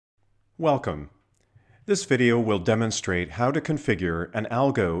Welcome. This video will demonstrate how to configure an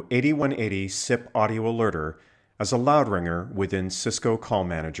Algo 8180 SIP audio alerter as a loud ringer within Cisco Call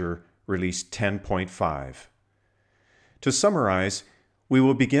Manager Release 10.5. To summarize, we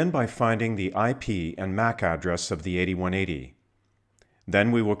will begin by finding the IP and MAC address of the 8180.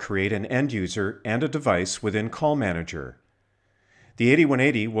 Then we will create an end user and a device within Call Manager. The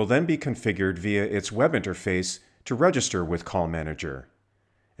 8180 will then be configured via its web interface to register with Call Manager.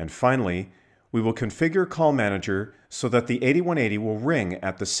 And finally, we will configure Call Manager so that the 8180 will ring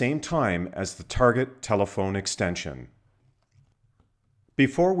at the same time as the target telephone extension.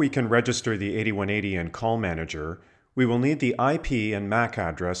 Before we can register the 8180 in Call Manager, we will need the IP and MAC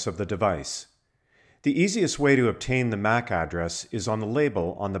address of the device. The easiest way to obtain the MAC address is on the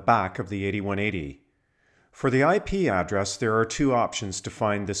label on the back of the 8180. For the IP address, there are two options to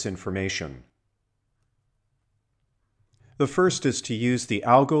find this information. The first is to use the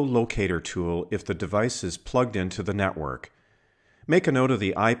Algo locator tool if the device is plugged into the network. Make a note of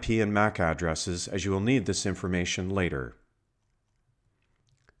the IP and MAC addresses as you will need this information later.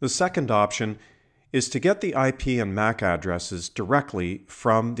 The second option is to get the IP and MAC addresses directly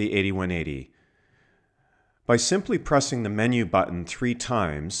from the 8180. By simply pressing the menu button 3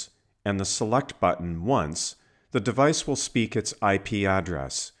 times and the select button once, the device will speak its IP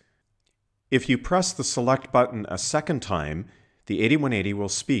address. If you press the select button a second time, the 8180 will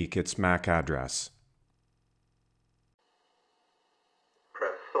speak its MAC address.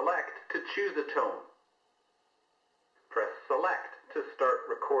 Press select to choose a tone. Press select to start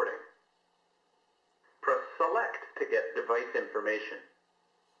recording. Press select to get device information.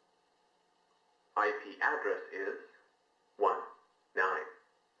 IP address is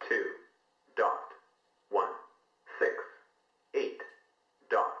 192.168.1.111.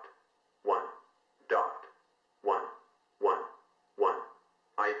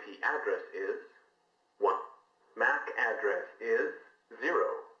 IP address is 1. MAC address is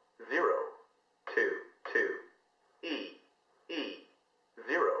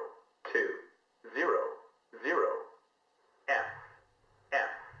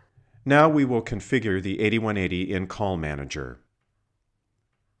Now we will configure the 8180 in Call Manager.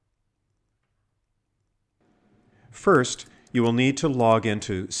 First, you will need to log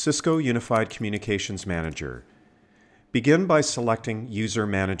into Cisco Unified Communications Manager. Begin by selecting User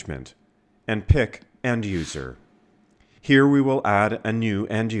Management and pick End User. Here we will add a new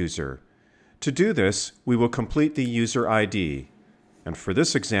end user. To do this, we will complete the user ID, and for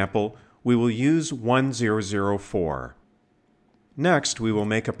this example, we will use 1004. Next, we will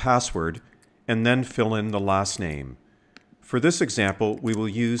make a password and then fill in the last name. For this example, we will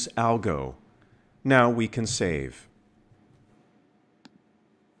use Algo. Now we can save.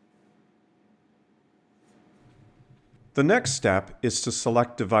 The next step is to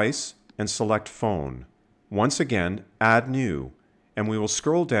select Device and select Phone. Once again, Add New, and we will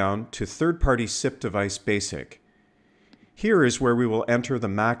scroll down to Third-Party SIP Device Basic. Here is where we will enter the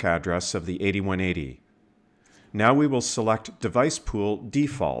MAC address of the 8180. Now we will select Device Pool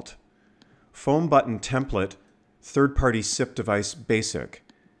Default, Phone Button Template, Third-Party SIP Device Basic,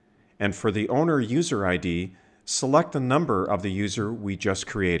 and for the owner user ID, select the number of the user we just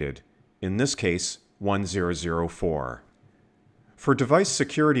created, in this case 1004. For Device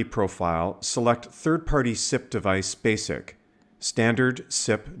Security Profile, select Third-Party SIP Device Basic, Standard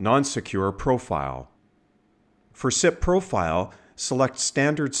SIP Non-Secure Profile. For SIP Profile, select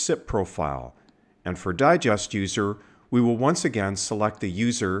Standard SIP Profile, and for Digest User, we will once again select the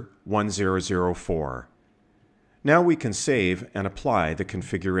user 1004. Now we can save and apply the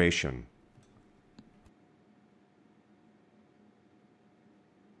configuration.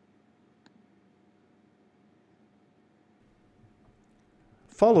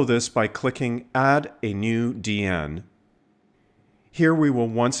 Follow this by clicking Add a new DN. Here we will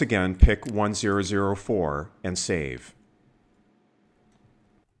once again pick 1004 and save.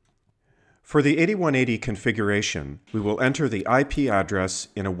 For the 8180 configuration, we will enter the IP address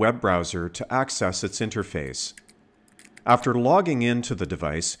in a web browser to access its interface. After logging into the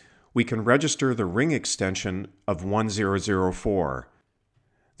device, we can register the ring extension of 1004,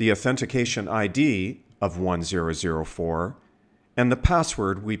 the authentication ID of 1004, and the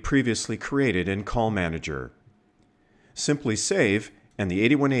password we previously created in Call Manager. Simply save, and the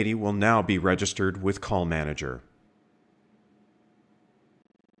 8180 will now be registered with Call Manager.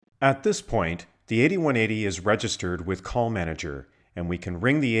 At this point, the 8180 is registered with Call Manager, and we can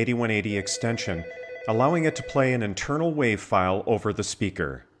ring the 8180 extension, allowing it to play an internal WAV file over the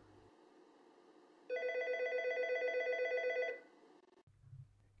speaker.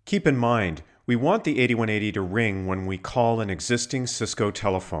 Keep in mind, we want the 8180 to ring when we call an existing Cisco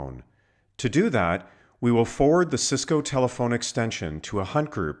telephone. To do that, we will forward the Cisco telephone extension to a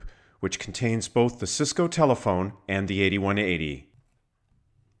hunt group which contains both the Cisco telephone and the 8180.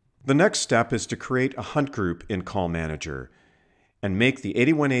 The next step is to create a hunt group in Call Manager and make the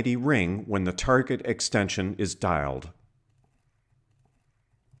 8180 ring when the target extension is dialed.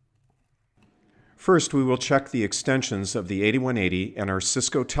 First, we will check the extensions of the 8180 and our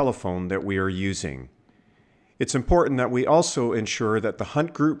Cisco telephone that we are using. It's important that we also ensure that the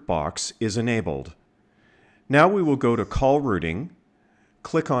hunt group box is enabled. Now we will go to Call Routing,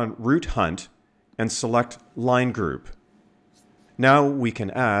 click on Route Hunt, and select Line Group. Now we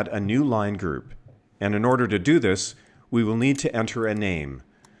can add a new line group, and in order to do this, we will need to enter a name.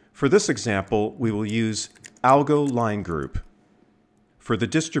 For this example, we will use Algo Line Group. For the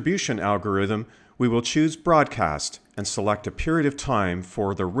distribution algorithm, we will choose Broadcast and select a period of time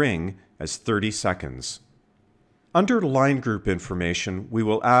for the ring as 30 seconds. Under line group information, we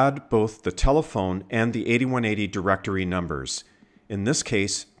will add both the telephone and the 8180 directory numbers, in this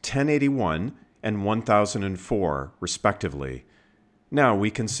case 1081 and 1004 respectively. Now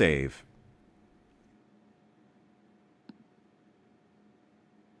we can save.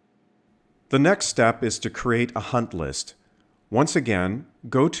 The next step is to create a hunt list. Once again,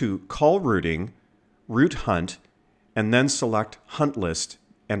 go to Call Routing, Route Hunt, and then select Hunt List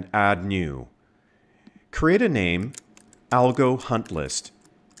and Add New. Create a name, Algo Hunt List,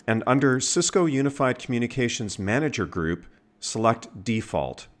 and under Cisco Unified Communications Manager Group, select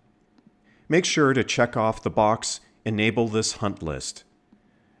Default. Make sure to check off the box Enable this hunt list.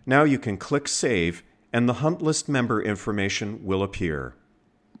 Now you can click Save and the hunt list member information will appear.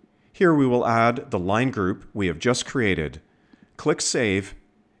 Here we will add the line group we have just created. Click Save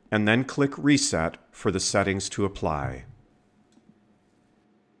and then click Reset for the settings to apply.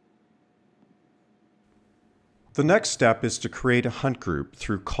 The next step is to create a hunt group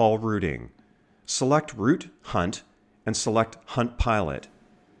through Call Routing. Select Route Hunt and select Hunt Pilot.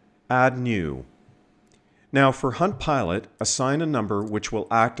 Add New. Now for Hunt Pilot, assign a number which will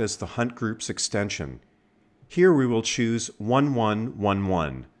act as the hunt group's extension. Here we will choose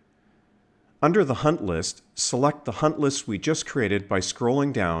 1111. Under the hunt list, select the hunt list we just created by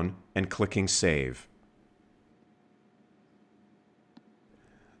scrolling down and clicking Save.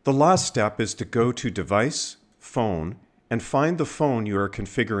 The last step is to go to Device, Phone, and find the phone you are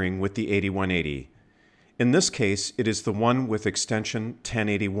configuring with the 8180. In this case, it is the one with extension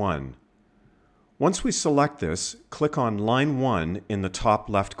 1081. Once we select this, click on Line 1 in the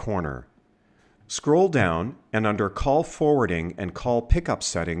top left corner. Scroll down and under Call Forwarding and Call Pickup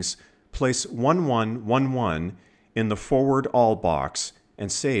settings, place 1111 in the Forward All box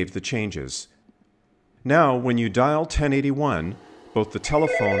and save the changes. Now, when you dial 1081, both the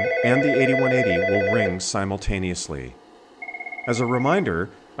telephone and the 8180 will ring simultaneously. As a reminder,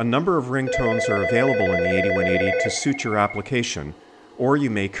 a number of ringtones are available in the 8180 to suit your application, or you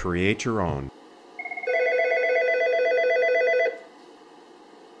may create your own.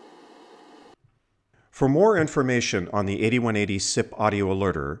 For more information on the 8180 SIP audio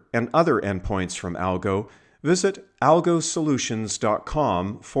alerter and other endpoints from Algo, visit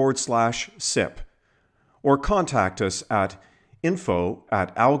algosolutions.com/SIP or contact us at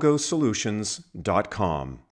info@algosolutions.com.